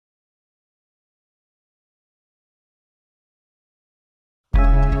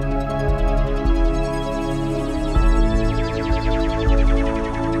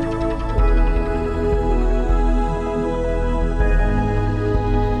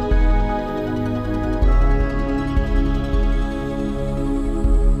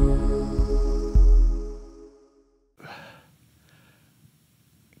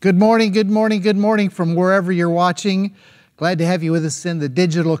Good morning, good morning, good morning from wherever you're watching. Glad to have you with us in the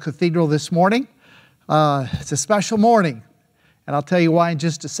Digital Cathedral this morning. It's a special morning, and I'll tell you why in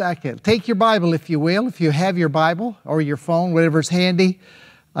just a second. Take your Bible, if you will, if you have your Bible or your phone, whatever's handy,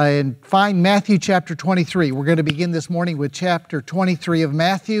 and find Matthew chapter 23. We're going to begin this morning with chapter 23 of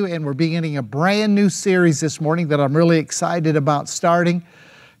Matthew, and we're beginning a brand new series this morning that I'm really excited about starting.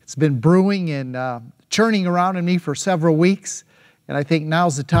 It's been brewing and churning around in me for several weeks. And I think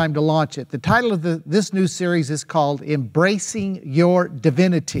now's the time to launch it. The title of this new series is called Embracing Your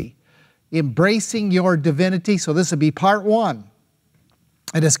Divinity. Embracing Your Divinity. So this will be part one.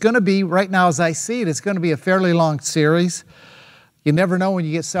 And it's going to be, right now as I see it, it's going to be a fairly long series. You never know when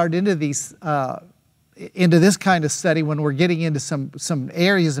you get started into this kind of study, when we're getting into some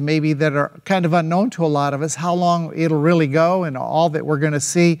areas maybe that are kind of unknown to a lot of us, how long it'll really go and all that we're going to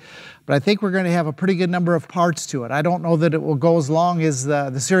see. But I think we're going to have a pretty good number of parts to it. I don't know that it will go as long as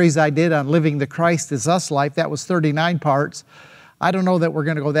the series I did on Living the Christ is Us life. That was 39 parts. I don't know that we're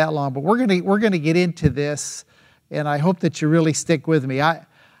going to go that long, but we're going to get into this, and I hope that you really stick with me. I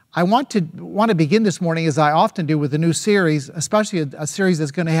want to begin this morning, as I often do, with a new series, especially a series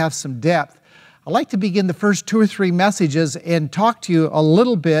that's going to have some depth. I'd like to begin the first 2 or 3 messages and talk to you a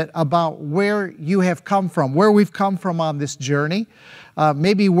little bit about where you have come from, where we've come from on this journey,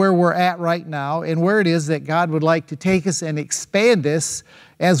 maybe where we're at right now, and where it is that God would like to take us and expand us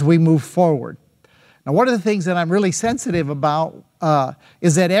as we move forward. Now, one of the things that I'm really sensitive about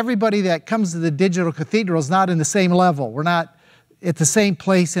is that everybody that comes to the Digital Cathedral is not in the same level. We're not at the same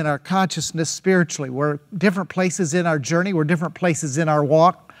place in our consciousness spiritually. We're different places in our journey. We're different places in our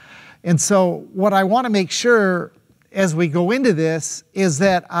walk. And so what I want to make sure as we go into this is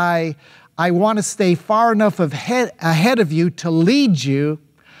that I want to stay far enough ahead of you to lead you,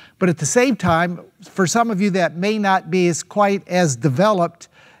 but at the same time, for some of you that may not be quite as developed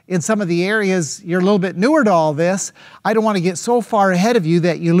in some of the areas, you're a little bit newer to all this, I don't want to get so far ahead of you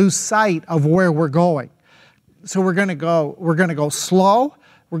that you lose sight of where we're going. So we're going to go slow.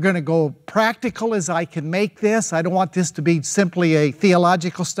 We're going to go practical as I can make this. I don't want this to be simply a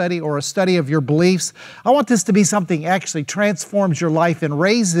theological study or a study of your beliefs. I want this to be something that actually transforms your life and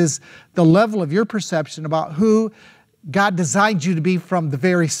raises the level of your perception about who God designed you to be from the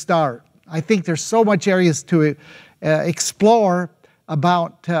very start. I think there's so much areas to explore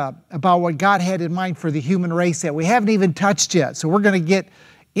about what God had in mind for the human race that we haven't even touched yet. So we're going to get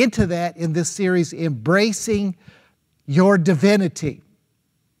into that in this series, Embracing Your Divinity.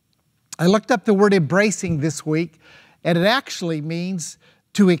 I looked up the word embracing this week, and it actually means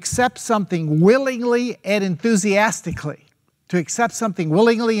to accept something willingly and enthusiastically. To accept something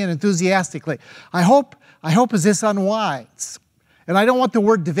willingly and enthusiastically. I hope as this unwinds, and I don't want the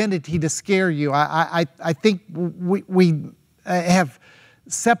word divinity to scare you. I think we have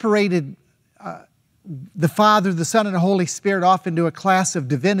separated the Father, the Son, and the Holy Spirit off into a class of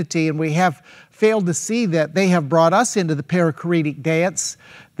divinity, and we have failed to see that they have brought us into the perichoretic dance,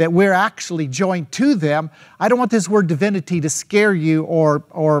 that we're actually joined to them. I don't want this word divinity to scare you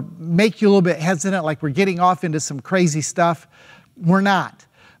or make you a little bit hesitant, like we're getting off into some crazy stuff. We're not.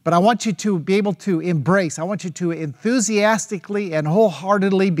 But I want you to be able to embrace. I want you to enthusiastically and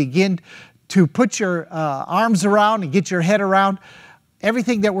wholeheartedly begin to put your arms around and get your head around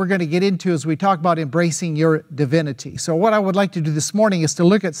everything that we're going to get into as we talk about embracing your divinity. So what I would like to do this morning is to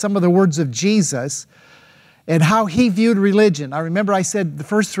look at some of the words of Jesus and how he viewed religion. I remember I said the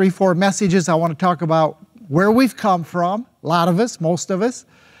first 3, 4 messages I want to talk about where we've come from, a lot of us, most of us,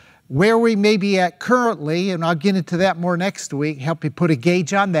 where we may be at currently, and I'll get into that more next week, help you put a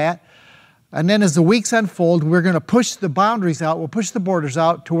gauge on that. And then as the weeks unfold, we're going to push the boundaries out, we'll push the borders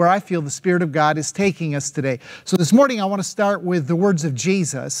out to where I feel the Spirit of God is taking us today. So this morning I want to start with the words of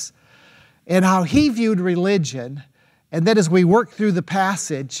Jesus and how he viewed religion. And then as we work through the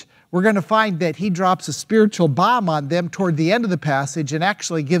passage, we're going to find that he drops a spiritual bomb on them toward the end of the passage and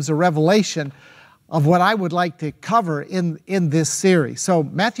actually gives a revelation of what I would like to cover in this series. So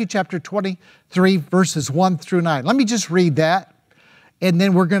Matthew chapter 23, verses 1 through 9. Let me just read that. And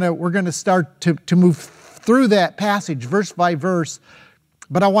then we're gonna start to move through that passage verse by verse,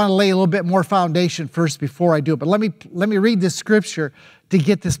 but I want to lay a little bit more foundation first before I do it. But let me read this scripture to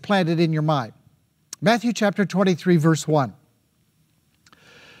get this planted in your mind. Matthew chapter 23, verse 1.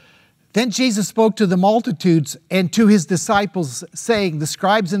 Then Jesus spoke to the multitudes and to his disciples, saying, "The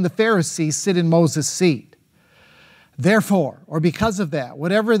scribes and the Pharisees sit in Moses' seat. Therefore," or because of that,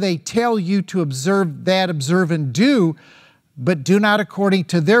 "whatever they tell you to observe, that observe and do, but do not according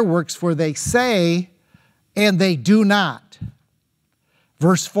to their works, for they say, and they do not."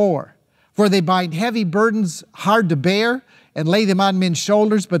 Verse 4, "For they bind heavy burdens hard to bear, and lay them on men's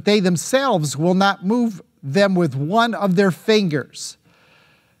shoulders, but they themselves will not move them with one of their fingers.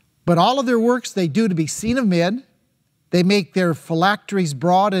 But all of their works they do to be seen of men. They make their phylacteries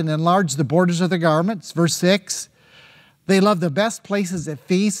broad and enlarge the borders of their garments. Verse 6, they love the best places at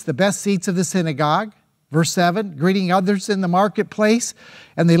feasts, the best seats of the synagogue. Verse 7, greeting others in the marketplace,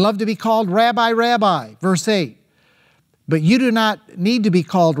 and they love to be called Rabbi, Rabbi. Verse 8, but you do not need to be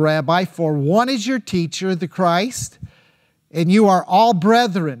called Rabbi, for one is your teacher, the Christ, and you are all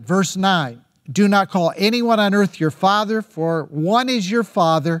brethren. Verse 9, do not call anyone on earth your father, for one is your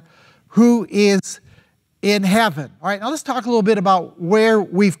Father who is in heaven. All right, now let's talk a little bit about where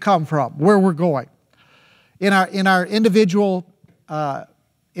we've come from, where we're going. In our individual,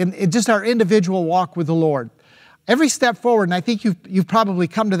 in just our individual walk with the Lord. Every step forward, and I think you've probably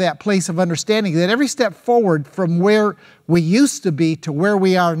come to that place of understanding that every step forward from where we used to be to where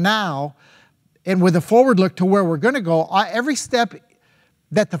we are now, and with a forward look to where we're going to go, every step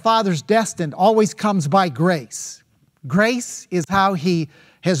that the Father's destined always comes by grace. Grace is how He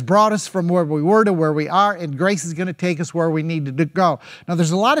has brought us from where we were to where we are, and grace is going to take us where we need to go. Now, there's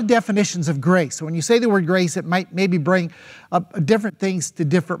a lot of definitions of grace. So when you say the word grace, it might maybe bring up different things to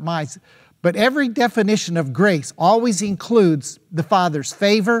different minds. But every definition of grace always includes the Father's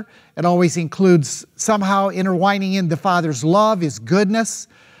favor. It always includes somehow intertwining in the Father's love, His goodness.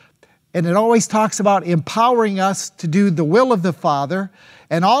 And it always talks about empowering us to do the will of the Father.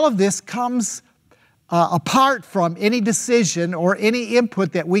 And all of this comes apart from any decision or any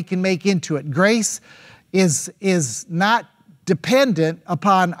input that we can make into it. Grace is not dependent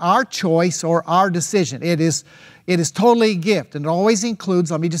upon our choice or our decision. It is totally a gift, and it always includes,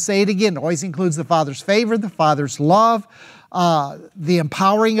 let me just say it again, it always includes the Father's favor, the Father's love, the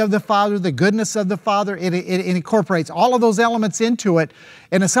empowering of the Father, the goodness of the Father. It incorporates all of those elements into it,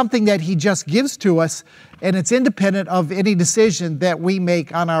 and it's something that He just gives to us, and it's independent of any decision that we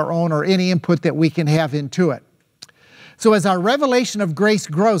make on our own or any input that we can have into it. So as our revelation of grace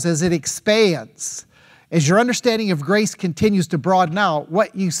grows, as it expands, as your understanding of grace continues to broaden out,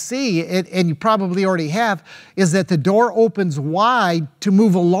 what you see, and you probably already have, is that the door opens wide to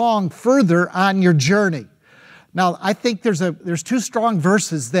move along further on your journey. Now, I think there's two strong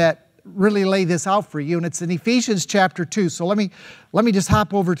verses that really lay this out for you, and it's in Ephesians chapter 2. So let me just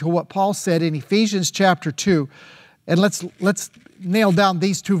hop over to what Paul said in Ephesians chapter 2, and let's nail down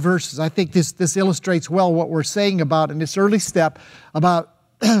these two verses. I think this illustrates well what we're saying about in this early step about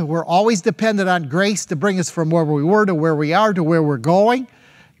we're always dependent on grace to bring us from where we were to where we are to where we're going.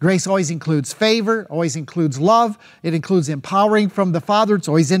 Grace always includes favor, always includes love. It includes empowering from the Father. It's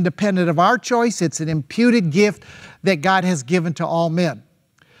always independent of our choice. It's an imputed gift that God has given to all men.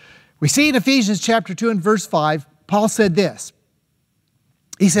 We see in Ephesians chapter 2 and verse 5, Paul said this.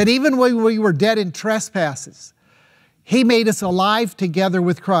 He said, even when we were dead in trespasses, He made us alive together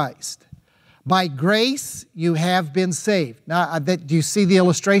with Christ. By grace you have been saved. Now, do you see the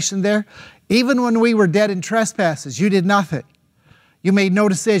illustration there? Even when we were dead in trespasses, you did nothing. You made no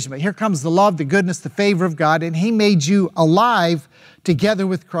decision. But here comes the love, the goodness, the favor of God, and He made you alive together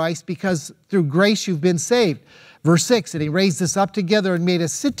with Christ because through grace you've been saved. Verse 6, and He raised us up together and made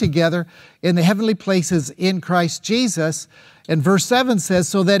us sit together in the heavenly places in Christ Jesus. And verse 7 says,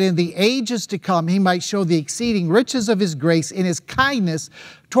 so that in the ages to come He might show the exceeding riches of His grace in His kindness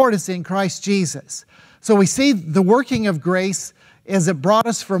toward us in Christ Jesus. So we see the working of grace as it brought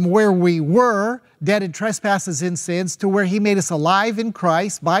us from where we were, dead in trespasses and sins, to where He made us alive in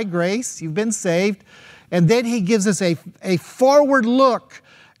Christ by grace. You've been saved. And then He gives us a forward look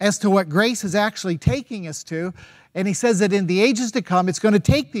as to what grace is actually taking us to. And He says that in the ages to come, it's going to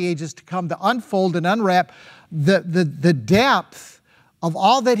take the ages to come to unfold and unwrap the depth of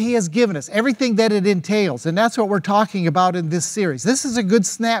all that He has given us, everything that it entails. And that's what we're talking about in this series. This is a good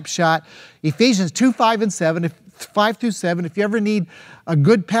snapshot. Ephesians 2, 5, and 7, 5 through 7. If you ever need a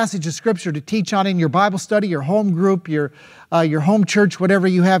good passage of Scripture to teach on in your Bible study, your home group, your home church, whatever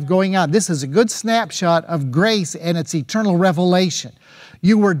you have going on, this is a good snapshot of grace and its eternal revelation.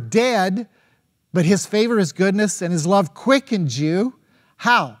 You were dead, but His favor, His goodness, and His love quickened you.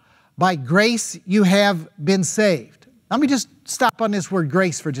 How? By grace you have been saved. Let me just stop on this word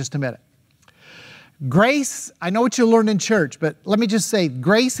grace for just a minute. Grace, I know what you learned in church, but let me just say,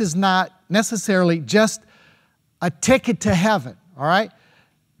 grace is not necessarily just a ticket to heaven, all right?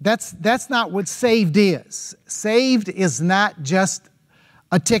 That's not what saved is. Saved is not just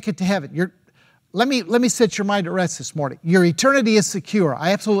a ticket to heaven. Let me set your mind at rest this morning. Your eternity is secure.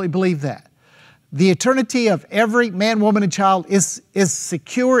 I absolutely believe that. The eternity of every man, woman, and child is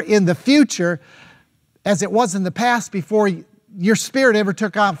secure in the future as it was in the past before your spirit ever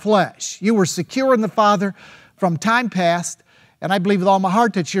took on flesh. You were secure in the Father from time past, and I believe with all my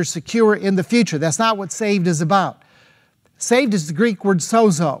heart that you're secure in the future. That's not what saved is about. Saved is the Greek word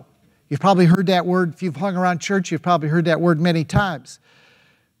sozo. You've probably heard that word. If you've hung around church, you've probably heard that word many times.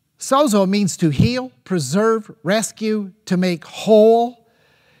 Sozo means to heal, preserve, rescue, to make whole.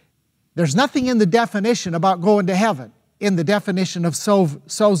 There's nothing in the definition about going to heaven in the definition of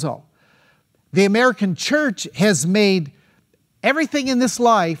sozo. The American church has made everything in this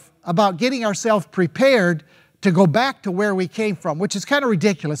life about getting ourselves prepared to go back to where we came from, which is kind of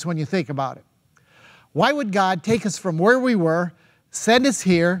ridiculous when you think about it. Why would God take us from where we were, send us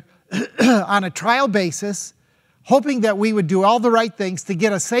here on a trial basis, hoping that we would do all the right things to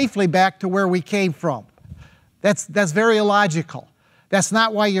get us safely back to where we came from? That's very illogical. That's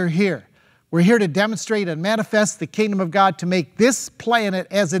not why you're here. We're here to demonstrate and manifest the kingdom of God, to make this planet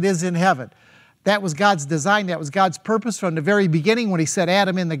as it is in heaven. That was God's design. That was God's purpose from the very beginning when He set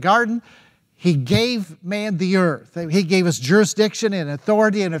Adam in the garden. He gave man the earth. He gave us jurisdiction and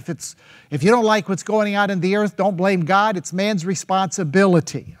authority. And if you don't like what's going on in the earth, don't blame God. It's man's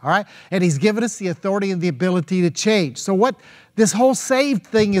responsibility. All right? And He's given us the authority and the ability to change. So what this whole saved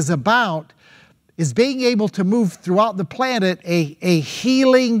thing is about is being able to move throughout the planet a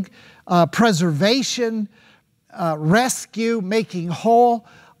healing, preservation, rescue, making whole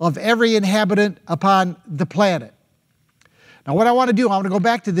of every inhabitant upon the planet. Now what I want to do, I want to go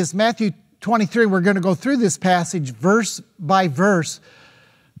back to this Matthew 23. We're going to go through this passage verse by verse,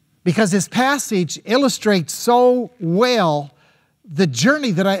 because this passage illustrates so well the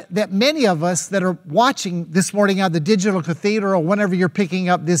journey that many of us that are watching this morning on the Digital Cathedral, whenever you're picking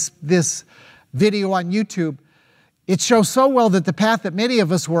up this video on YouTube, it shows so well that the path that many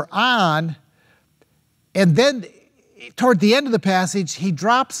of us were on. And then toward the end of the passage, he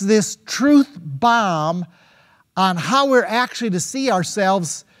drops this truth bomb on how we're actually to see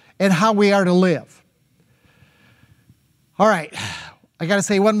ourselves and how we are to live. All right, I got to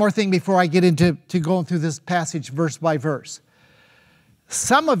say one more thing before I get into going through this passage verse by verse.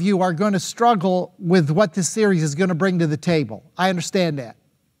 Some of you are going to struggle with what this series is going to bring to the table. I understand that.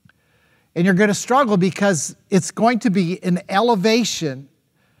 And you're going to struggle because it's going to be an elevation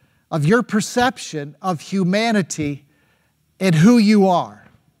of your perception of humanity and who you are.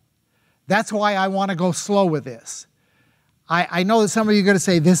 That's why I want to go slow with this. I know that some of you are going to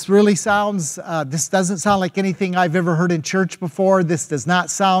say, this really sounds, this doesn't sound like anything I've ever heard in church before. This does not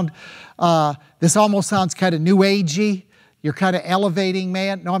sound, this almost sounds kind of new agey. You're kind of elevating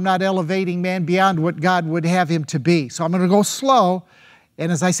man. No, I'm not elevating man beyond what God would have him to be. So I'm going to go slow. And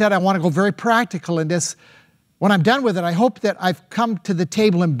as I said, I want to go very practical in this. When I'm done with it, I hope that I've come to the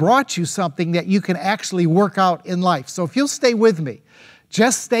table and brought you something that you can actually work out in life. So if you'll stay with me,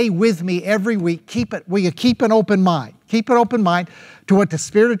 just stay with me every week. Will you keep an open mind? Keep an open mind to what the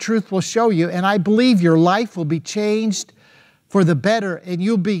Spirit of truth will show you. And I believe your life will be changed for the better. And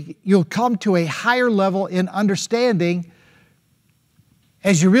you'll come to a higher level in understanding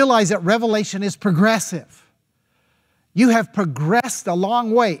as you realize that revelation is progressive. You have progressed a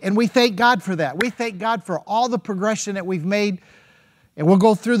long way, and we thank God for that. We thank God for all the progression that we've made, and we'll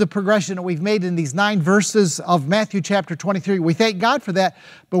go through the progression that we've made in these 9 verses of Matthew chapter 23. We thank God for that,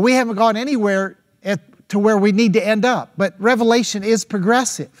 but we haven't gone anywhere to where we need to end up. But revelation is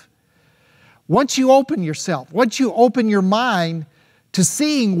progressive. Once you open yourself, once you open your mind to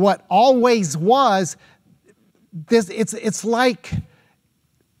seeing what always was, it's like...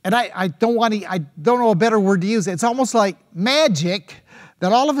 And I don't know a better word to use. It's almost like magic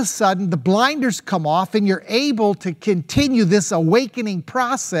that all of a sudden the blinders come off and you're able to continue this awakening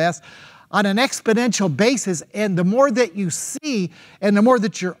process on an exponential basis. And the more that you see and the more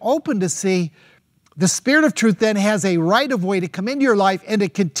that you're open to see, the Spirit of truth then has a right of way to come into your life and to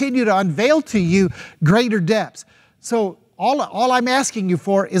continue to unveil to you greater depths. So all I'm asking you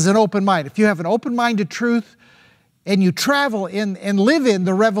for is an open mind. If you have an open mind to truth, and you travel in and live in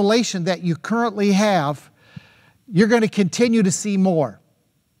the revelation that you currently have, you're going to continue to see more.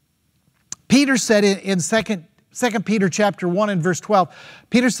 Peter said in 2 Peter chapter 1 and verse 12,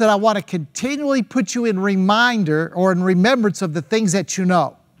 Peter said, I want to continually put you in reminder or in remembrance of the things that you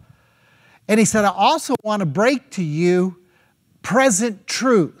know. And he said, I also want to break to you present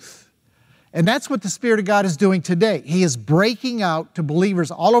truth. And that's what the Spirit of God is doing today. He is breaking out to believers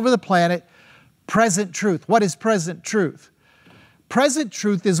all over the planet present truth. What is present truth? Present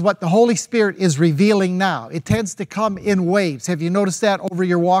truth is what the Holy Spirit is revealing now. It tends to come in waves. Have you noticed that over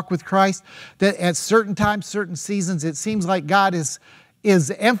your walk with Christ? That at certain times, certain seasons, it seems like God is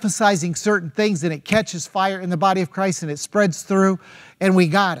emphasizing certain things and it catches fire in the body of Christ and it spreads through and we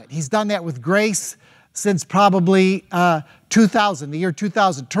got it. He's done that with grace. since probably 2000, the year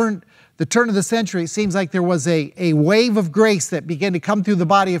 2000. The turn of the century, it seems like there was a wave of grace that began to come through the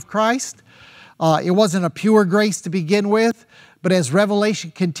body of Christ. It wasn't a pure grace to begin with, but as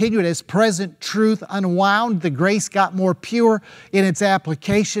revelation continued, as present truth unwound, the grace got more pure in its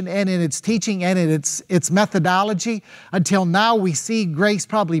application and in its teaching and in its methodology, until now we see grace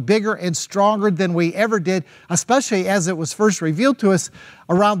probably bigger and stronger than we ever did, especially as it was first revealed to us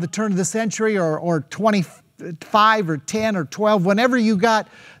around the turn of the century, or 25 or 10 or 12, whenever you got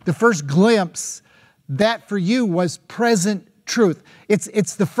the first glimpse, that for you was present truth.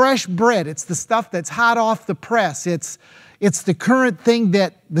 It's the fresh bread. It's the stuff that's hot off the press. It's the current thing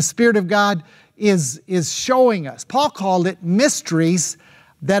that the Spirit of God is showing us. Paul called it mysteries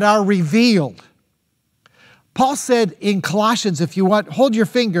that are revealed. Paul said in Colossians, if you want, hold your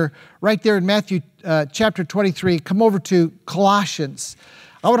finger right there in Matthew chapter 23. Come over to Colossians.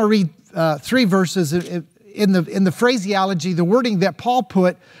 I want to read 3 verses in the phraseology, the wording that Paul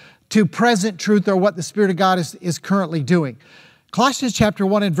put to present truth, or what the Spirit of God is currently doing. Colossians chapter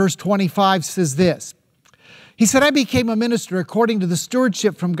 1 and verse 25 says this. He said, I became a minister according to the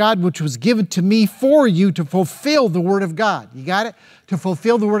stewardship from God which was given to me for you to fulfill the Word of God. You got it? To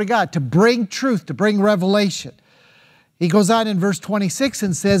fulfill the Word of God, to bring truth, to bring revelation. He goes on in verse 26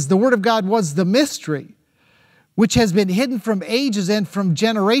 and says, the Word of God was the mystery which has been hidden from ages and from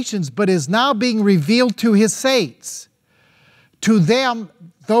generations, but is now being revealed to His saints. To them,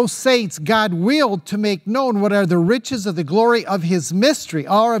 those saints, God willed to make known what are the riches of the glory of His mystery,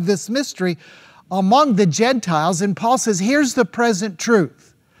 or of this mystery, among the Gentiles. And Paul says, here's the present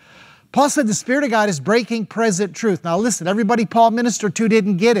truth. Paul said the Spirit of God is breaking present truth. Now listen, everybody Paul ministered to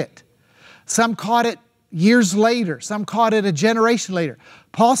didn't get it. Some caught it years later. Some caught it a generation later.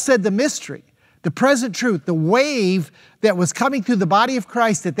 Paul said the mystery, the present truth, the wave that was coming through the body of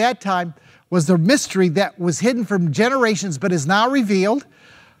Christ at that time was the mystery that was hidden from generations but is now revealed.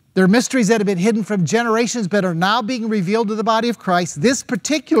 There are mysteries that have been hidden from generations but are now being revealed to the body of Christ. This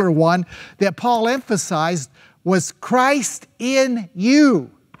particular one that Paul emphasized was Christ in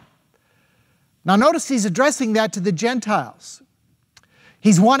you. Now notice he's addressing that to the Gentiles.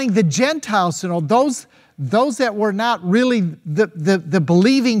 He's wanting the Gentiles to know, those that were not really the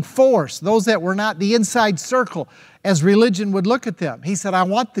believing force, those that were not the inside circle as religion would look at them. He said, I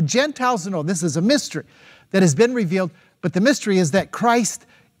want the Gentiles to know this is a mystery that has been revealed, but the mystery is that Christ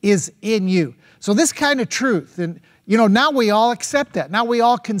is in you. So this kind of truth, and now we all accept that. Now we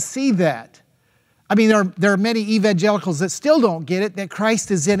all can see that. I mean, there are many evangelicals that still don't get it, that Christ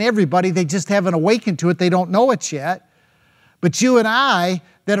is in everybody. They just haven't awakened to it. They don't know it yet. But you and I,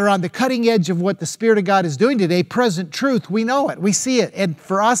 that are on the cutting edge of what the Spirit of God is doing today, present truth, we know it. We see it. And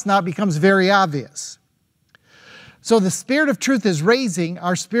for us now it becomes very obvious. So the Spirit of truth is raising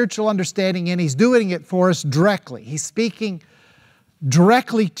our spiritual understanding, and He's doing it for us directly. He's speaking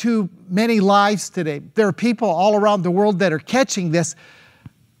directly to many lives today. There are people all around the world that are catching this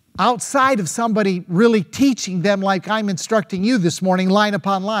outside of somebody really teaching them like I'm instructing you this morning, line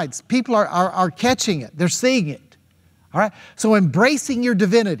upon lines. People are catching it. They're seeing it. All right? So embracing your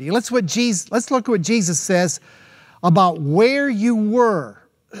divinity. Let's look at what Jesus says about where you were.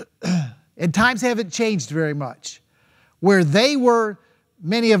 And times haven't changed very much. Where they were,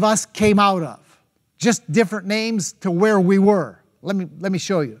 many of us came out of. Just different names to where we were. Let me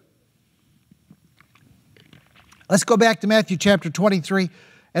show you. Let's go back to Matthew chapter 23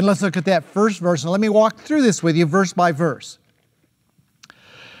 and let's look at that first verse. And let me walk through this with you verse by verse.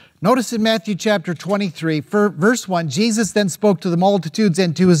 Notice in Matthew chapter 23, verse 1, Jesus then spoke to the multitudes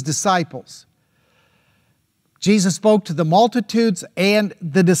and to His disciples. Jesus spoke to the multitudes and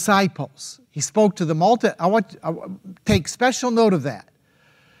the disciples. He spoke to the multitude. I want to take special note of that.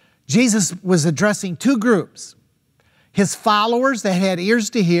 Jesus was addressing two groups. His followers that had ears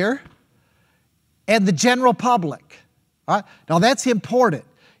to hear, and the general public. All right? Now that's important.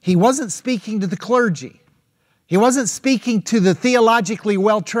 He wasn't speaking to the clergy. He wasn't speaking to the theologically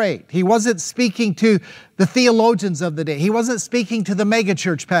well-trained. He wasn't speaking to the theologians of the day. He wasn't speaking to the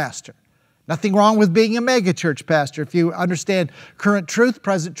megachurch pastor. Nothing wrong with being a megachurch pastor if you understand current truth,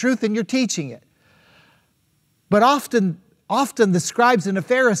 present truth, and you're teaching it. But often the scribes and the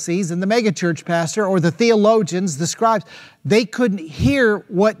Pharisees and the megachurch pastor or the theologians, the scribes, they couldn't hear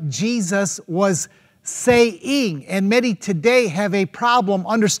what Jesus was saying. And many today have a problem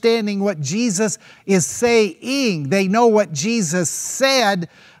understanding what Jesus is saying. They know what Jesus said,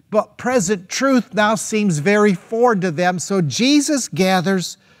 but present truth now seems very foreign to them. So Jesus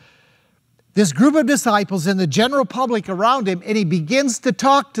gathers this group of disciples and the general public around Him, and He begins to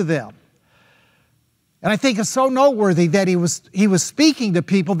talk to them. And I think it's so noteworthy that he was speaking to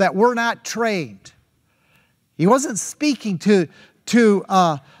people that were not trained. He wasn't speaking to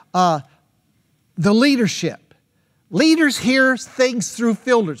the leadership. Leaders hear things through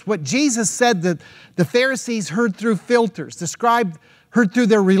filters. What Jesus said that the Pharisees heard through filters. The scribes heard through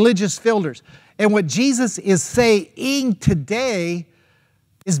their religious filters. And what Jesus is saying today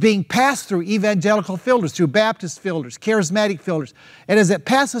is being passed through evangelical filters, through Baptist filters, charismatic filters. And as it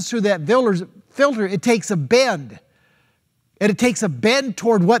passes through that filter, it takes a bend. And it takes a bend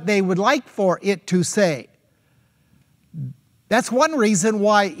toward what they would like for it to say. That's one reason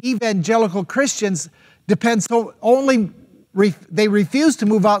why evangelical Christians depend so only, they refuse to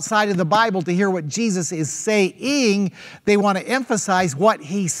move outside of the Bible to hear what Jesus is saying. They want to emphasize what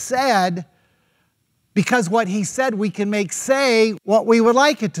He said, because what He said we can make say what we would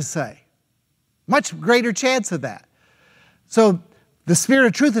like it to say. Much greater chance of that. So the Spirit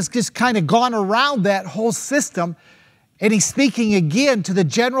of truth has just kind of gone around that whole system, and He's speaking again to the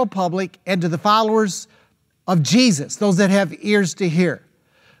general public and to the followers of Jesus, those that have ears to hear.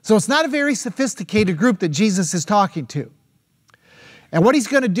 So it's not a very sophisticated group that Jesus is talking to. And what He's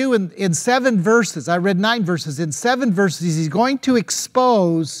going to do in 7 verses, I read 9 verses, in 7 verses He's going to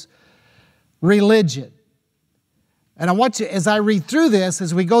expose religion. And I want you, as I read through this,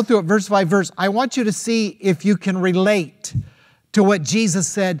 as we go through it verse by verse, I want you to see if you can relate to what Jesus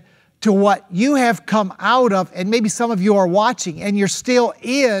said, to what you have come out of, and maybe some of you are watching and you're still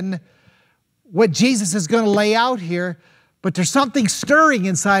in what Jesus is going to lay out here, but there's something stirring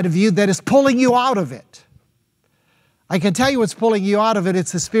inside of you that is pulling you out of it. I can tell you what's pulling you out of it.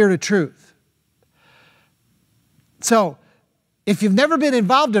 It's the Spirit of truth. So, if you've never been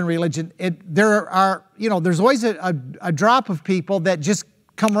involved in religion, there's always a drop of people that just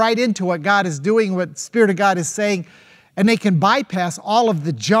come right into what God is doing, what the Spirit of God is saying, and they can bypass all of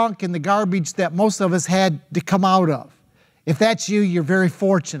the junk and the garbage that most of us had to come out of. If that's you, you're very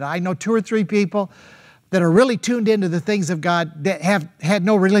fortunate. I know 2 or 3 people that are really tuned into the things of God that have had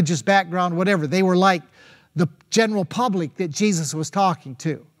no religious background, whatever. They were like the general public that Jesus was talking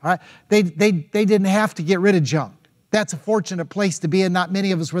to. All right? They didn't have to get rid of junk. That's a fortunate place to be, and not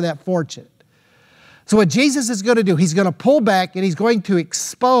many of us were that fortunate. So what Jesus is going to do, He's going to pull back and He's going to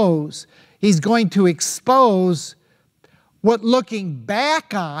expose what, looking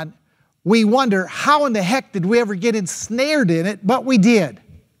back on, we wonder, how in the heck did we ever get ensnared in it? But we did.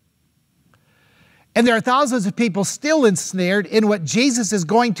 And there are thousands of people still ensnared in what Jesus is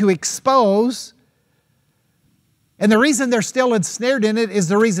going to expose. And the reason they're still ensnared in it is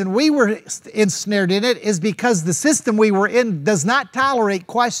the reason we were ensnared in it is because the system we were in does not tolerate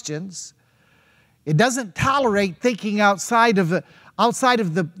questions. It doesn't tolerate thinking outside of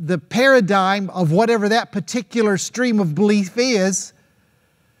the paradigm of whatever that particular stream of belief is.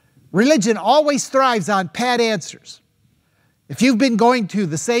 Religion always thrives on pat answers. If you've been going to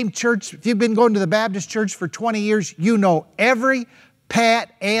the same church, if you've been going to the Baptist church for 20 years, you know every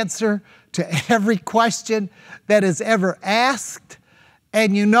pat answer to every question that is ever asked.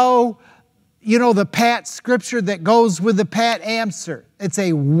 And you know the pat scripture that goes with the pat answer. It's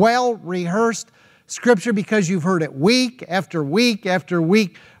a well-rehearsed scripture because you've heard it week after week after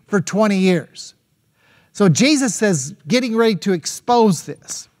week for 20 years. So Jesus says, getting ready to expose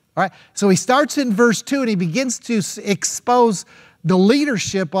this. All right? So He starts in verse 2 and He begins to expose the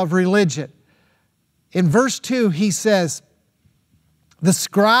leadership of religion. In verse 2 He says, the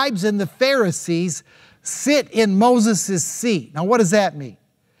scribes and the Pharisees sit in Moses' seat. Now what does that mean?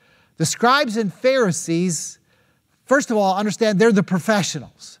 The scribes and Pharisees, first of all, understand they're the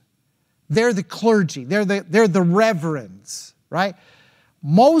professionals. They're the clergy. They're the reverends, right?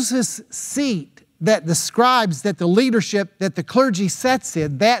 Moses' seat, that the scribes, that the leadership, that the clergy sits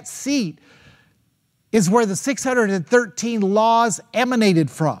in, that seat is where the 613 laws emanated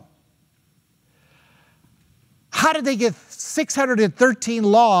from. How did they get 613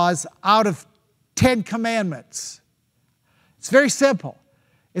 laws out of 10 commandments? It's very simple.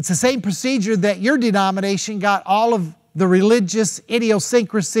 It's the same procedure that your denomination got all of the religious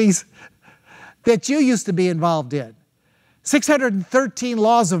idiosyncrasies that you used to be involved in. 613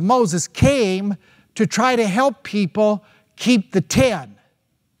 laws of Moses came to try to help people keep the 10.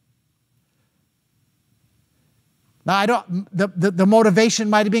 Now, the motivation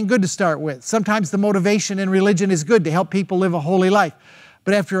might have been good to start with. Sometimes the motivation in religion is good to help people live a holy life.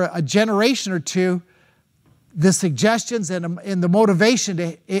 But after a generation or two, the suggestions and the motivation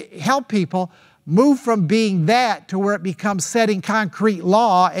to help people move from being that to where it becomes setting concrete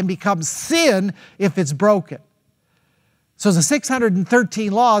law and becomes sin if it's broken. So the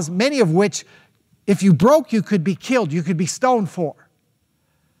 613 laws, many of which, if you broke, you could be killed, you could be stoned for.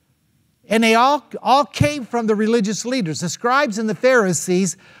 And they all came from the religious leaders, the scribes and the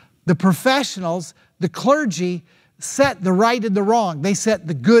Pharisees, the professionals. the clergy set the right and the wrong. They set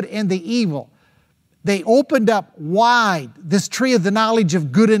the good and the evil. They opened up wide this tree of the knowledge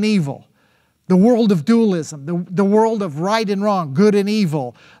of good and evil. The world of dualism, the world of right and wrong, good and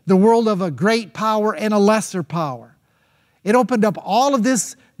evil, the world of a great power and a lesser power. It opened up all of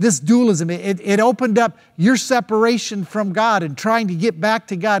this dualism. It opened up your separation from God and trying to get back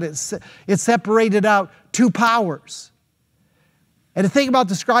to God. It separated out two powers. And the thing about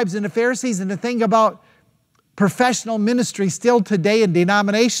the scribes and the Pharisees, and the thing about professional ministry still today and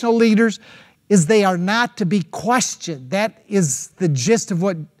denominational leaders, is they are not to be questioned. That is the gist of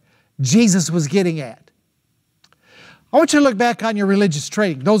what Jesus was getting at. I want you to look back on your religious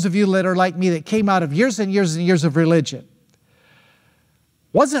training. Those of you that are like me that came out of years and years and years of religion.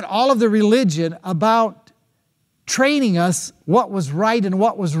 Wasn't all of the religion about training us what was right and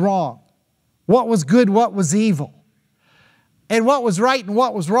what was wrong? What was good, what was evil? And what was right and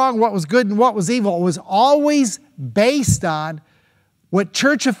what was wrong, what was good and what was evil was always based on what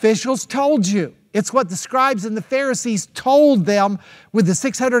church officials told you. It's what the scribes and the Pharisees told them with the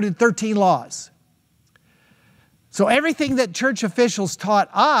 613 laws. So everything that church officials taught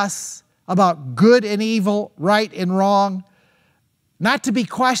us about good and evil, right and wrong, not to be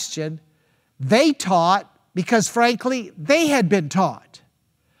questioned, they taught because frankly, they had been taught.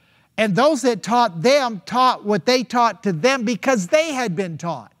 And those that taught them taught what they taught to them because they had been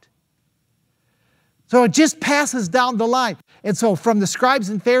taught. So it just passes down the line. And so from the scribes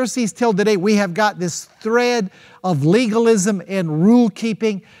and Pharisees till today, we have got this thread of legalism and rule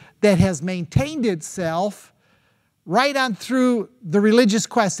keeping that has maintained itself right on through the religious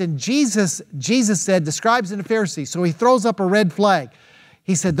quest. And Jesus said, the scribes and the Pharisees, so he throws up a red flag.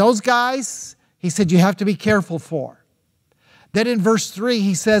 He said, those guys, he said, you have to be careful for. Then in verse 3,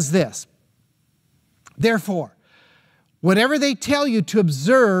 he says this, therefore, whatever they tell you to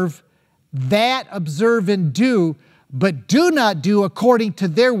observe, that observe and do, but do not do according to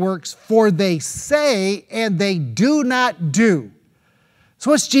their works, for they say and they do not do.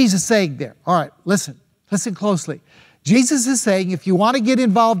 So what's Jesus saying there? All right, listen closely. Jesus is saying if you want to get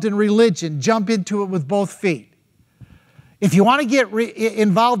involved in religion, jump into it with both feet. If you want to get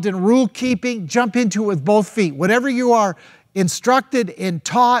involved in rule keeping, jump into it with both feet. Whatever you are instructed and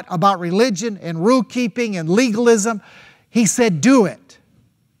taught about religion and rule keeping and legalism, he said do it.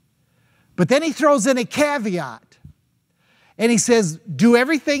 But then he throws in a caveat. And he says, do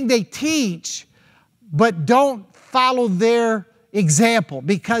everything they teach, but don't follow their example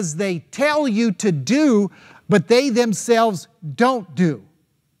because they tell you to do, but they themselves don't do.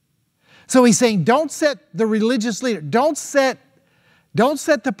 So he's saying, don't set the religious leader, don't set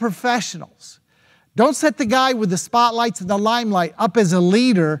the professionals, don't set the guy with the spotlights and the limelight up as a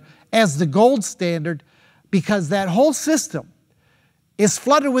leader, as the gold standard, because that whole system is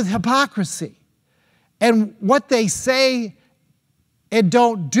flooded with hypocrisy. And what they say and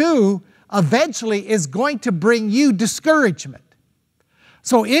don't do eventually is going to bring you discouragement.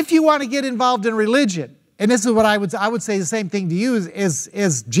 So if you want to get involved in religion, and this is what I would say the same thing to you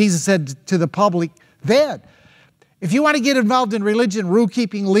as Jesus said to the public then. If you want to get involved in religion, rule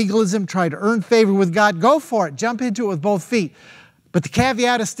keeping, legalism, try to earn favor with God, go for it. Jump into it with both feet. But the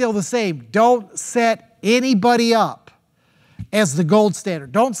caveat is still the same. Don't set anybody up as the gold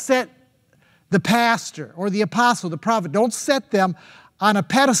standard. Don't set the pastor or the apostle, the prophet, don't set them on a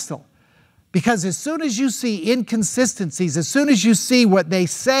pedestal. Because as soon as you see inconsistencies, as soon as you see what they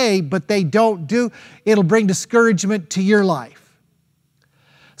say but they don't do, it'll bring discouragement to your life.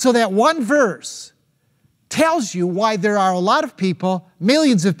 So that one verse tells you why there are a lot of people,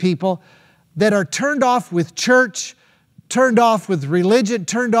 millions of people, that are turned off with church, turned off with religion,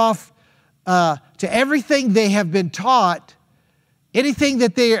 turned off to everything they have been taught, anything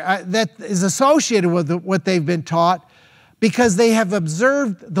that is associated with what they've been taught, because they have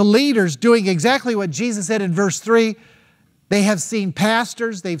observed the leaders doing exactly what Jesus said in verse 3. They have seen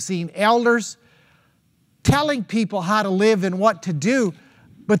pastors, they've seen elders telling people how to live and what to do,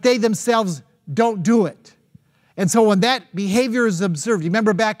 but they themselves don't do it. And so when that behavior is observed, you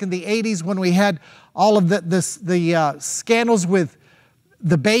remember back in the 80s when we had all of the scandals with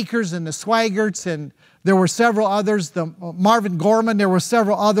the Bakers and the Swaggerts, and there were several others, the Marvin Gorman, there were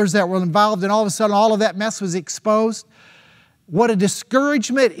several others that were involved, and all of a sudden all of that mess was exposed. What a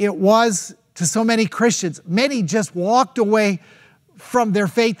discouragement it was to so many Christians. Many just walked away from their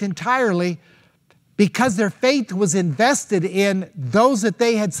faith entirely because their faith was invested in those that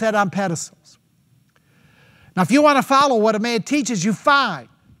they had set on pedestals. Now, if you want to follow what a man teaches you, fine.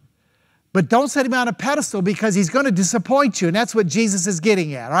 But don't set him on a pedestal because he's going to disappoint you. And that's what Jesus is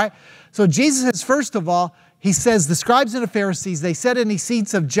getting at, all right? So Jesus says, first of all, he says, the scribes and the Pharisees, they sit in these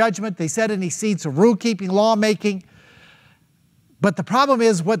seats of judgment. They sit in these seats of rule-keeping, law-making. But the problem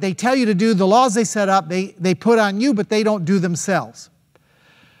is what they tell you to do, the laws they set up, they put on you, but they don't do themselves.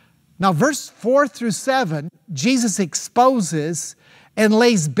 Now, verse 4 through 7, Jesus exposes and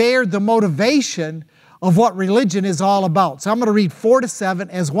lays bare the motivation of what religion is all about. So I'm going to read 4 to 7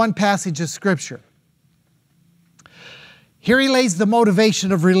 as one passage of Scripture. Here he lays the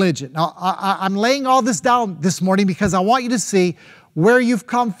motivation of religion. Now, I'm laying all this down this morning because I want you to see where you've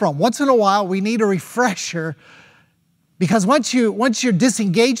come from. Once in a while, we need a refresher, because once you're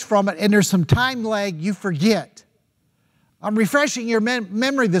disengaged from it and there's some time lag, you forget. I'm refreshing your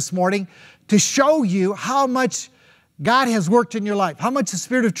memory this morning to show you how much God has worked in your life, how much the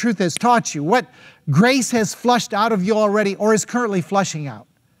Spirit of truth has taught you, what grace has flushed out of you already or is currently flushing out.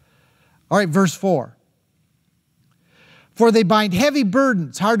 All right, verse 4. For they bind heavy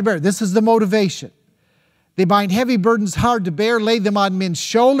burdens, hard to bear. This is the motivation. They bind heavy burdens hard to bear, lay them on men's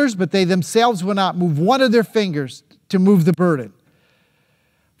shoulders, but they themselves will not move one of their fingers to move the burden.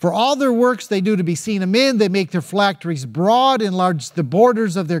 For all their works they do to be seen of men. They make their phylacteries broad, enlarge the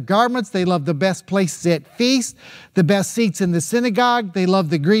borders of their garments. They love the best places at feasts, the best seats in the synagogue. They love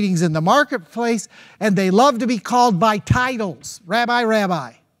the greetings in the marketplace, and they love to be called by titles. Rabbi,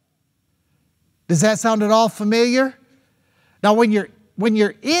 Rabbi. Does that sound at all familiar? Now, when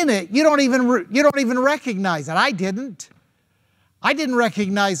you're in it, you don't even recognize it. I didn't. I didn't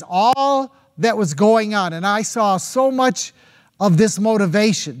recognize all that was going on, and I saw so much of this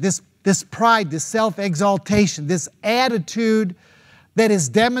motivation, this pride, this self-exaltation, this attitude that is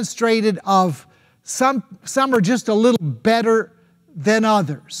demonstrated of some are just a little better than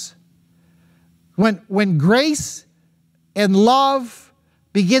others. When grace and love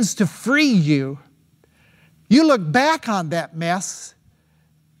begins to free you, you look back on that mess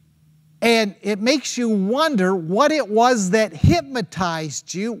and it makes you wonder what it was that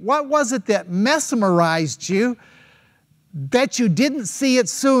hypnotized you, what was it that mesmerized you, that you didn't see it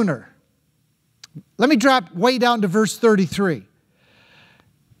sooner. Let me drop way down to verse 33.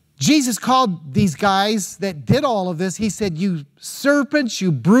 Jesus called these guys that did all of this, he said, you serpents,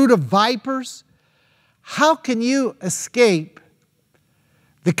 you brood of vipers, how can you escape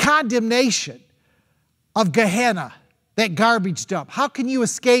the condemnation of Gehenna, that garbage dump? How can you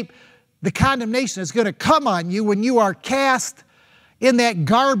escape the condemnation that's going to come on you when you are cast in that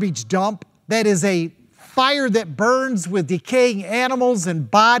garbage dump that is a fire that burns with decaying animals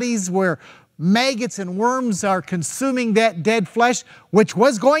and bodies, where maggots and worms are consuming that dead flesh, which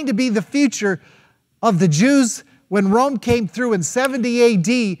was going to be the future of the Jews when Rome came through in 70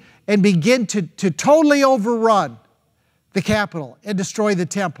 AD and began to totally overrun the capital and destroy the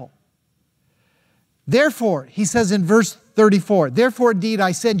temple. Therefore, he says in verse 34, therefore indeed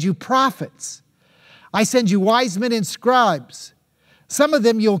I send you prophets, I send you wise men and scribes. Some of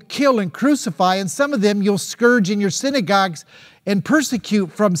them you'll kill and crucify, and some of them you'll scourge in your synagogues and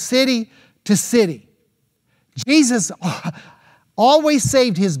persecute from city to city. Jesus always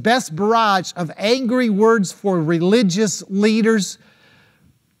saved his best barrage of angry words for religious leaders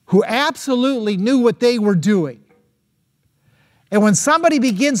who absolutely knew what they were doing. And when somebody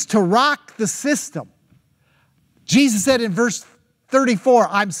begins to rock the system, Jesus said in verse 34,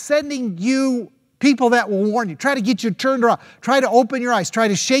 I'm sending you people that will warn you. Try to get you turned around. Try to open your eyes. Try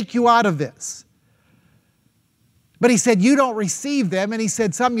to shake you out of this. But he said, you don't receive them. And he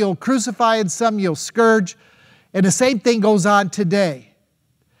said, some you'll crucify and some you'll scourge. And the same thing goes on today.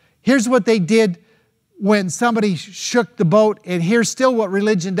 Here's what they did when somebody shook the boat. And here's still what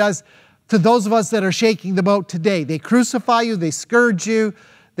religion does to those of us that are shaking the boat today. They crucify you. They scourge you.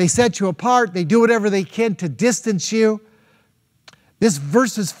 They set you apart. They do whatever they can to distance you. This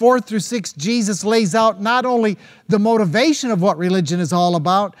verses 4 through 6, Jesus lays out not only the motivation of what religion is all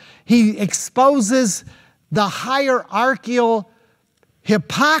about, he exposes the hierarchical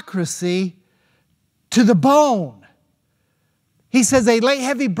hypocrisy to the bone. He says they lay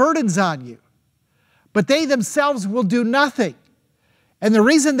heavy burdens on you, but they themselves will do nothing. And the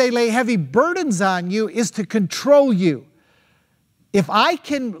reason they lay heavy burdens on you is to control you. If I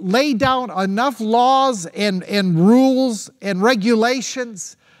can lay down enough laws and rules and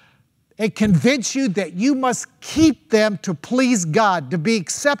regulations and convince you that you must keep them to please God, to be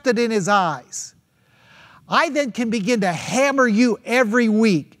accepted in His eyes, I then can begin to hammer you every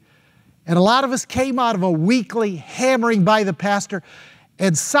week. And a lot of us came out of a weekly hammering by the pastor.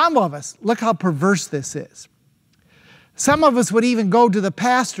 And some of us, look how perverse this is. Some of us would even go to the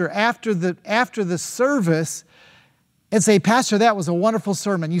pastor after the service and say, Pastor, that was a wonderful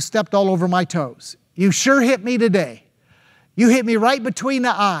sermon. You stepped all over my toes. You sure hit me today. You hit me right between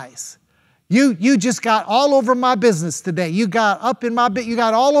the eyes. You just got all over my business today. You got you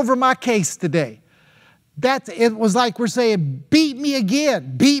got all over my case today. It was like we're saying, beat me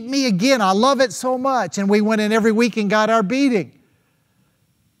again, beat me again. I love it so much. And we went in every week and got our beating.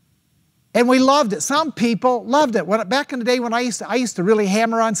 And we loved it. Some people loved it. Back in the day when I used to really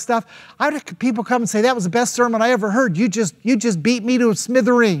hammer on stuff, I had people come and say, that was the best sermon I ever heard. You just beat me to a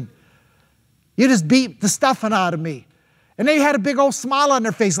smithereen. You just beat the stuffing out of me. And they had a big old smile on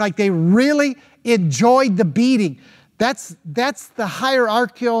their face like they really enjoyed the beating. That's the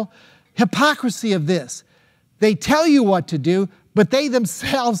hierarchical hypocrisy of this. They tell you what to do, but they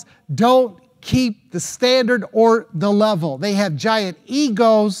themselves don't keep the standard or the level. They have giant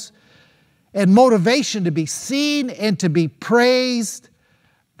egos and motivation to be seen and to be praised.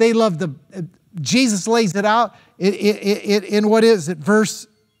 They love Jesus lays it out in what is it, verse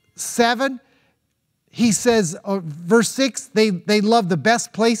 7? He says, verse 6, they love the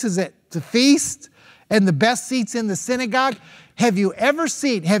best places to feast and the best seats in the synagogue. Have you ever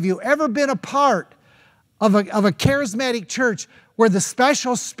been a part of a charismatic church where the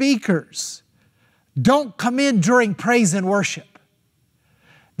special speakers don't come in during praise and worship?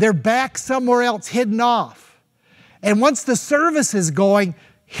 They're back somewhere else, hidden off. And once the service is going,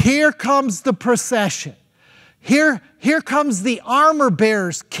 here comes the procession. Here comes the armor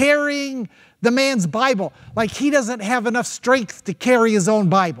bearers carrying the man's Bible, like he doesn't have enough strength to carry his own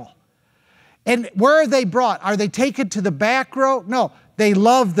Bible. And where are they brought? Are they taken to the back row? No, they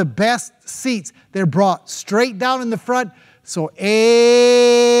love the best seats. They're brought straight down in the front so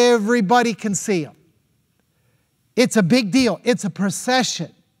everybody can see them. It's a big deal. It's a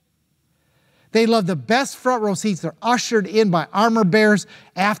procession. They love the best front row seats. They're ushered in by armor bearers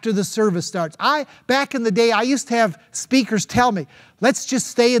after the service starts. Back in the day, I used to have speakers tell me, let's just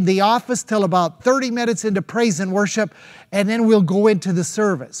stay in the office till about 30 minutes into praise and worship, and then we'll go into the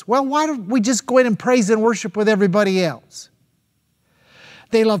service. Well, why don't we just go in and praise and worship with everybody else?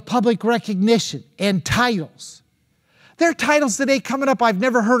 They love public recognition and titles. There are titles today coming up I've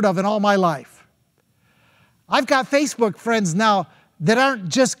never heard of in all my life. I've got Facebook friends now that aren't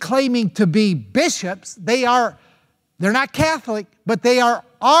just claiming to be bishops. They're not Catholic, but they are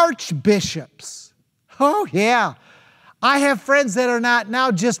archbishops. Oh yeah. I have friends that are not now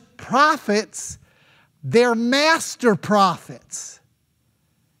just prophets, they're master prophets.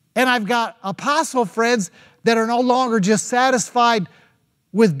 And I've got apostle friends that are no longer just satisfied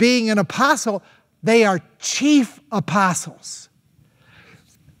with being an apostle, they are chief apostles.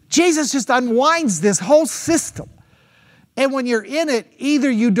 Jesus just unwinds this whole system. And when you're in it, either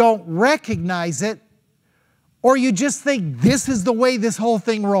you don't recognize it or you just think this is the way this whole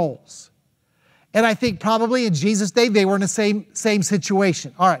thing rolls. And I think probably in Jesus' day, they were in the same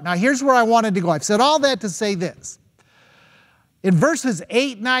situation. All right, now here's where I wanted to go. I've said all that to say this. In verses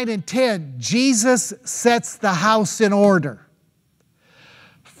 8, 9, and 10, Jesus sets the house in order.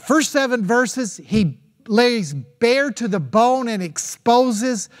 First 7 verses, he lays bare to the bone and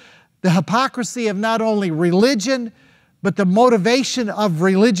exposes the hypocrisy of not only religion, but the motivation of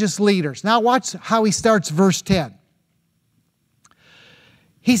religious leaders. Now watch how he starts verse 10.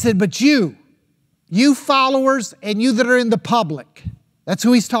 He said, but you followers and you that are in the public, that's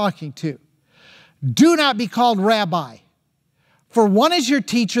who he's talking to, do not be called rabbi, for one is your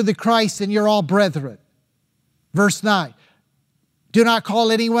teacher, the Christ, and you're all brethren. Verse 9, do not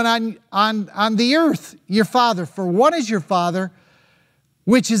call anyone on the earth your father, for one is your Father,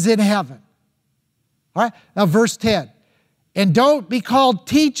 which is in heaven. All right, now verse 10. And don't be called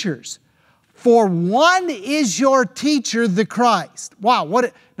teachers, for one is your teacher, the Christ. Wow,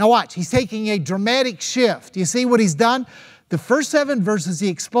 now watch, he's taking a dramatic shift. You see what he's done? The first 7 verses, he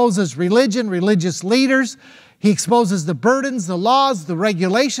exposes religion, religious leaders. He exposes the burdens, the laws, the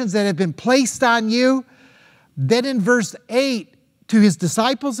regulations that have been placed on you. Then in verse 8, to his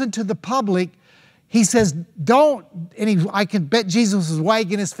disciples and to the public, he says, I can bet Jesus was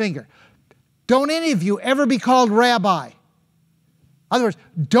wagging his finger. Don't any of you ever be called rabbi. In other words,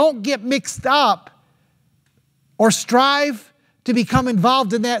 don't get mixed up or strive to become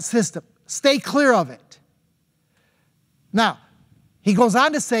involved in that system. Stay clear of it. Now, he goes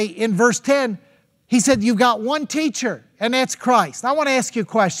on to say in verse 10, he said, you've got one teacher, and that's Christ. Now, I want to ask you a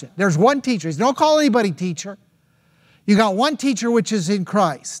question. There's one teacher. He said, don't call anybody teacher. You got one teacher, which is in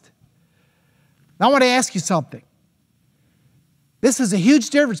Christ. Now, I want to ask you something. This is a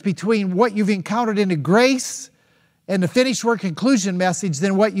huge difference between what you've encountered in the grace and the finished work conclusion message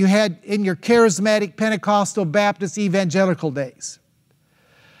than what you had in your charismatic, Pentecostal, Baptist, evangelical days.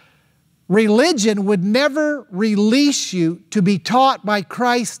 Religion would never release you to be taught by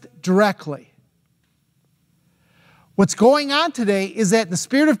Christ directly. What's going on today is that the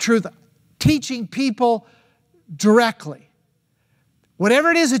Spirit of truth teaching people directly.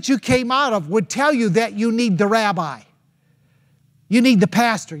 Whatever it is that you came out of would tell you that you need the rabbi. You need the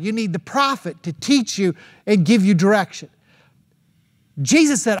pastor. You need the prophet to teach you and give you direction.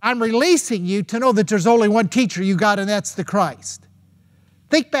 Jesus said, I'm releasing you to know that there's only one teacher you got, and that's the Christ.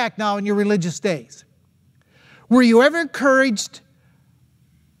 Think back now in your religious days. Were you ever encouraged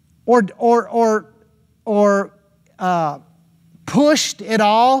or pushed at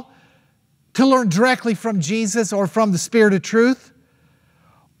all to learn directly from Jesus or from the Spirit of truth?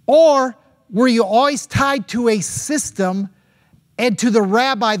 Or were you always tied to a system and to the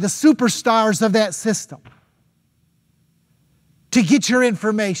rabbi, the superstars of that system, to get your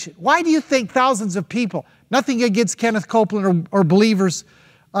information? Why do you think thousands of people, nothing against Kenneth Copeland or Believers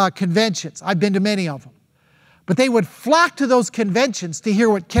conventions, I've been to many of them, but they would flock to those conventions to hear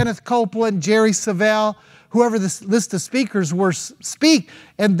what Kenneth Copeland, Jerry Savelle, whoever the list of speakers were, speak,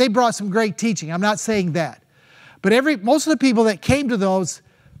 and they brought some great teaching. I'm not saying that. But most of the people that came to those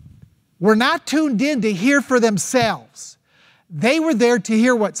were not tuned in to hear for themselves. They were there to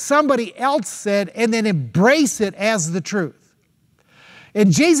hear what somebody else said and then embrace it as the truth.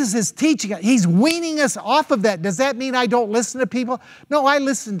 And Jesus is teaching us. He's weaning us off of that. Does that mean I don't listen to people? No, I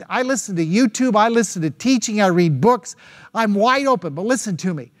listen to YouTube. I listen to teaching. I read books. I'm wide open. But listen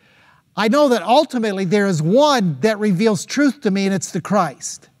to me. I know that ultimately there is one that reveals truth to me, and it's the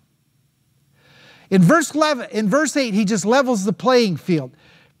Christ. In verse 8, he just levels the playing field.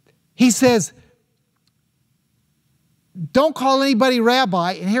 He says, don't call anybody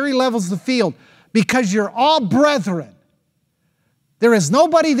rabbi, and here he levels the field, because you're all brethren. There is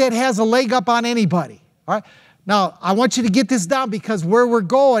nobody that has a leg up on anybody. All right? Now, I want you to get this down, because where we're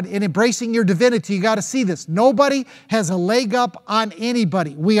going in embracing your divinity, you got to see this. Nobody has a leg up on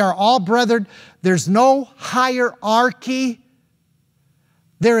anybody. We are all brethren. There's no hierarchy.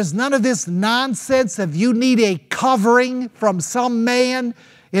 There is none of this nonsense of you need a covering from some man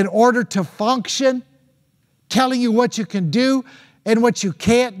in order to function, telling you what you can do and what you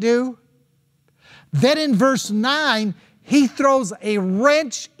can't do. Then in verse 9, he throws a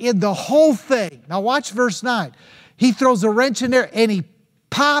wrench in the whole thing. Now watch verse 9. He throws a wrench in there and he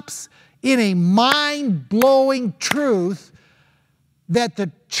pops in a mind-blowing truth that the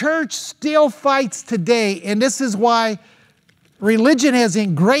church still fights today. And this is why religion has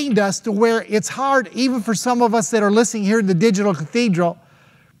ingrained us to where it's hard, even for some of us that are listening here in the Digital Cathedral.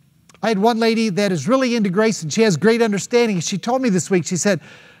 I had one lady that is really into grace and she has great understanding. She told me this week, she said,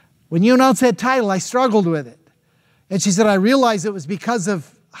 when you announced that title, I struggled with it. And she said, I realized it was because of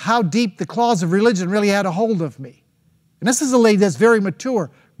how deep the claws of religion really had a hold of me. And this is a lady that's very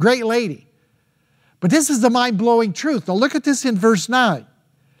mature, great lady. But this is the mind-blowing truth. Now look at this in verse 9.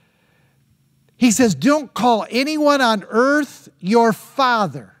 He says, don't call anyone on earth your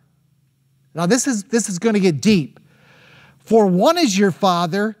father. Now this is going to get deep. For one is your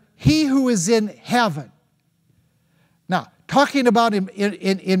Father, he who is in heaven. Now, talking about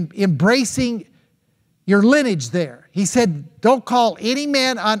embracing your lineage there. He said, don't call any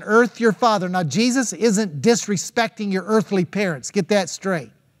man on earth your father. Now, Jesus isn't disrespecting your earthly parents. Get that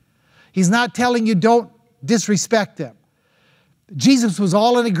straight. He's not telling you don't disrespect them. Jesus was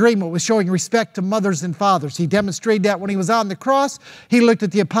all in agreement with showing respect to mothers and fathers. He demonstrated that when he was on the cross. He looked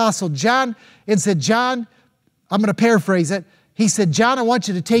at the Apostle John and said, John, I'm going to paraphrase it. He said, John, I want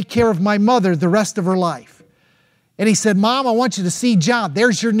you to take care of my mother the rest of her life. And he said, Mom, I want you to see John.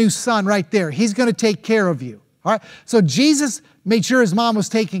 There's your new son right there. He's going to take care of you. All right? So Jesus made sure his mom was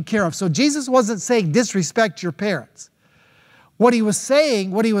taken care of. So Jesus wasn't saying disrespect your parents. What he was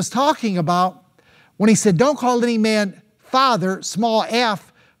saying, what he was talking about, when he said, don't call any man father, small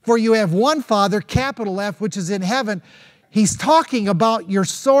f, for you have one Father, capital F, which is in heaven. He's talking about your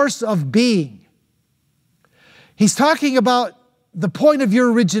source of being. He's talking about the point of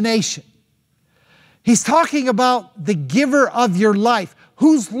your origination. He's talking about the giver of your life.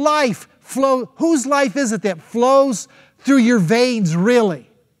 Whose life is it that flows through your veins really?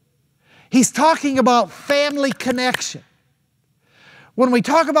 He's talking about family connection. When we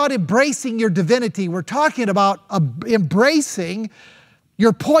talk about embracing your divinity, we're talking about embracing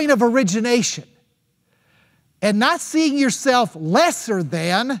your point of origination and not seeing yourself lesser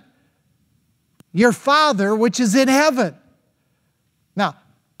than your Father which is in heaven. Now,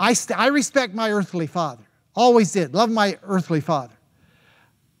 I respect my earthly father. Always did. Love my earthly father.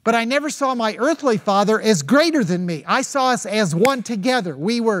 But I never saw my earthly father as greater than me. I saw us as one together.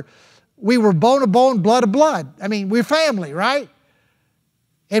 We were bone of bone, blood of blood. I mean, we're family, right?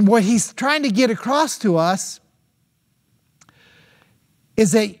 And what he's trying to get across to us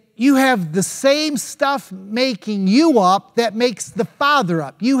is that you have the same stuff making you up that makes the Father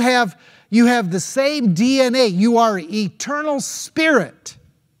up. You have the same DNA. You are eternal spirit.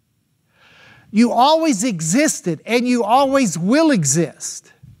 You always existed and you always will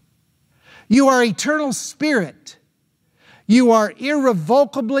exist. You are eternal spirit. You are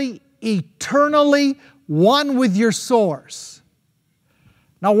irrevocably, eternally one with your source.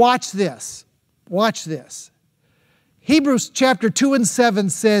 Now watch this. Watch this. Hebrews chapter 2 and 7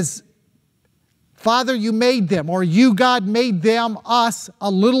 says, Father, you made them, or you, God, made them, us,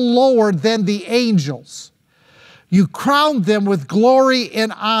 a little lower than the angels. You crowned them with glory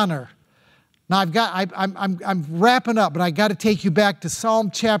and honor. Now I'm wrapping up, but I got to take you back to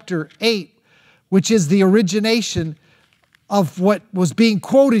Psalm chapter 8, which is the origination of what was being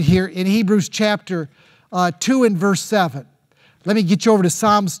quoted here in Hebrews chapter 2 and verse 7. Let me get you over to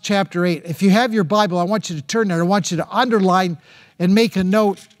Psalms chapter 8. If you have your Bible, I want you to turn there. I want you to underline and make a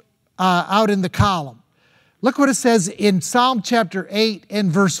note out in the column. Look what it says in Psalm chapter 8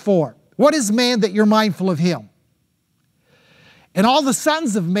 and verse 4. What is man that you're mindful of him? And all the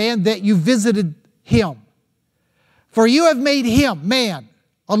sons of man that you visited him. For you have made him, man,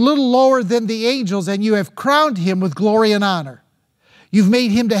 a little lower than the angels, and you have crowned him with glory and honor. You've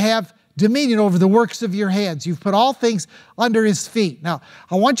made him to have dominion over the works of your hands. You've put all things under his feet. Now,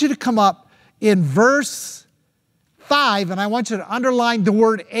 I want you to come up in verse 5, and I want you to underline the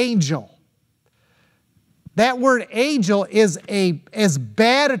word angel. That word angel is as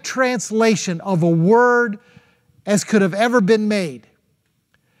bad a translation of a word as could have ever been made.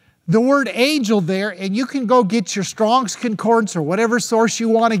 The word angel there, and you can go get your Strong's Concordance or whatever source you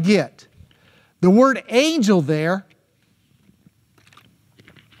want to get. The word angel there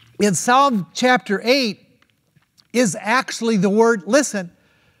in Psalm chapter 8 is actually the word, listen,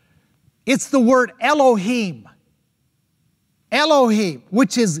 it's the word Elohim. Elohim,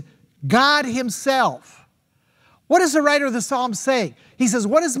 which is God himself. What is the writer of the Psalm saying? He says,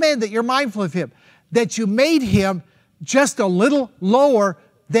 what is man that you're mindful of him? That you made him just a little lower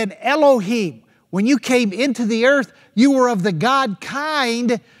than Elohim. When you came into the earth, you were of the God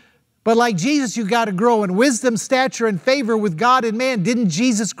kind, but like Jesus, you got to grow in wisdom, stature, and favor with God and man. Didn't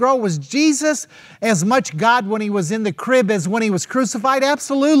Jesus grow? Was Jesus as much God when he was in the crib as when he was crucified?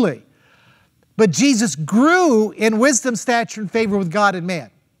 Absolutely. But Jesus grew in wisdom, stature, and favor with God and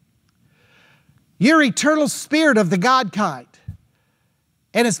man. You're eternal spirit of the God kind.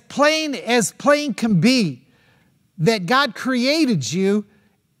 And as plain can be that God created you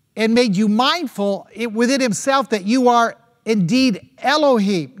and made you mindful within himself that you are indeed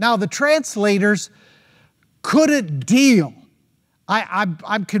Elohim. Now the translators couldn't deal,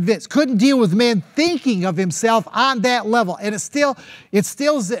 I'm convinced, couldn't deal with man thinking of himself on that level. And it still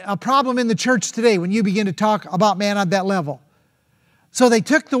is a problem in the church today when you begin to talk about man on that level. So they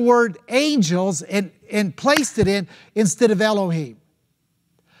took the word angels and placed it in instead of Elohim.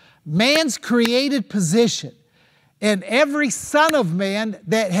 Man's created position, and every son of man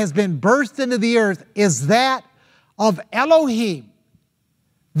that has been birthed into the earth is that of Elohim.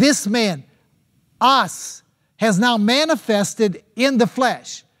 This man, us, has now manifested in the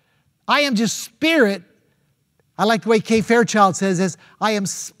flesh. I am just spirit. I like the way Kay Fairchild says this, I am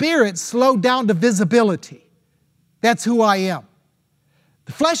spirit slowed down to visibility. That's who I am.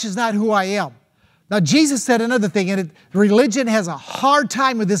 The flesh is not who I am. Now, Jesus said another thing, and religion has a hard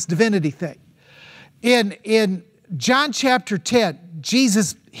time with this divinity thing. In John chapter 10,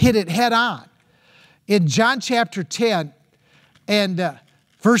 Jesus hit it head on. In John chapter 10 and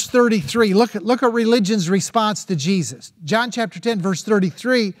verse 33, look at religion's response to Jesus. John chapter 10, verse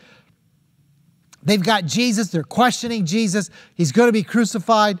 33, they've got Jesus, they're questioning Jesus, he's going to be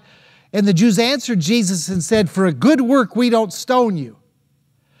crucified. And the Jews answered Jesus and said, for a good work we don't stone you,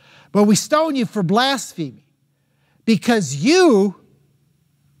 but we stone you for blasphemy, because you,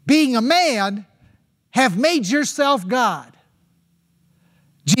 being a man, have made yourself God.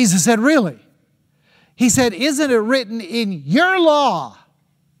 Jesus said, really? He said, isn't it written in your law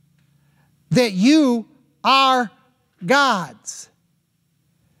that you are gods?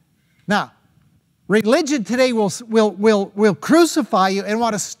 Now, religion today will crucify you and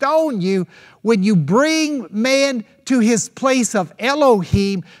want to stone you when you bring man to his place of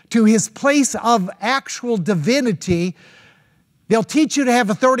Elohim, to his place of actual divinity. They'll teach you to have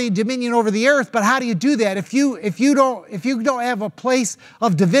authority and dominion over the earth, but how do you do that? If you don't have a place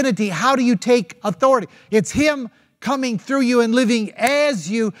of divinity, how do you take authority? It's him coming through you and living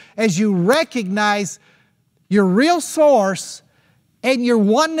as you recognize your real source and your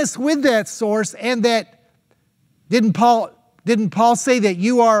oneness with that source, and that didn't Paul say that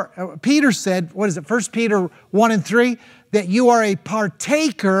you are, Peter said, what is it, 1 Peter 1 and 3, that you are a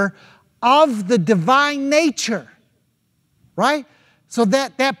partaker of the divine nature, right? So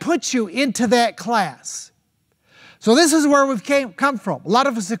that puts you into that class. So this is where we've come from. A lot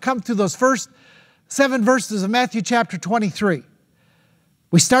of us have come through those first 7 verses of Matthew chapter 23.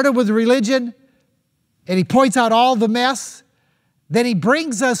 We started with religion, and he points out all the mess. Then he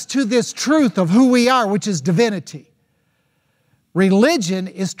brings us to this truth of who we are, which is divinity. Religion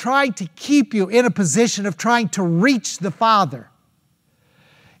is trying to keep you in a position of trying to reach the Father.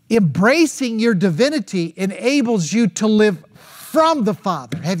 Embracing your divinity enables you to live from the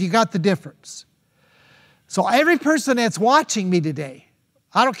Father. Have you got the difference? So every person that's watching me today,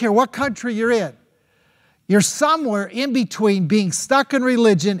 I don't care what country you're in, you're somewhere in between being stuck in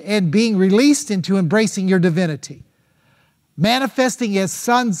religion and being released into embracing your divinity. Manifesting as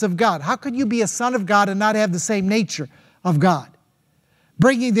sons of God. How could you be a son of God and not have the same nature of God?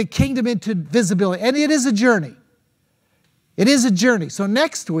 Bringing the kingdom into visibility. And it is a journey. It is a journey. So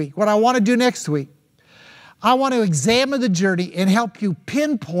next week, what I want to do next week, I want to examine the journey and help you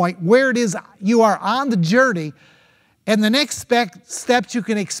pinpoint where it is you are on the journey and the next steps you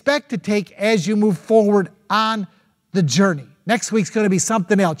can expect to take as you move forward on the journey. Next week's going to be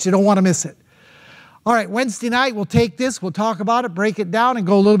something else. You don't want to miss it. All right, Wednesday night, we'll take this, we'll talk about it, break it down, and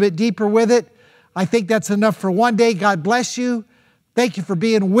go a little bit deeper with it. I think that's enough for one day. God bless you. Thank you for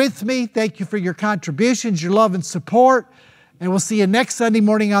being with me. Thank you for your contributions, your love and support. And we'll see you next Sunday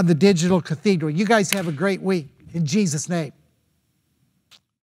morning on the Digital Cathedral. You guys have a great week. In Jesus' name.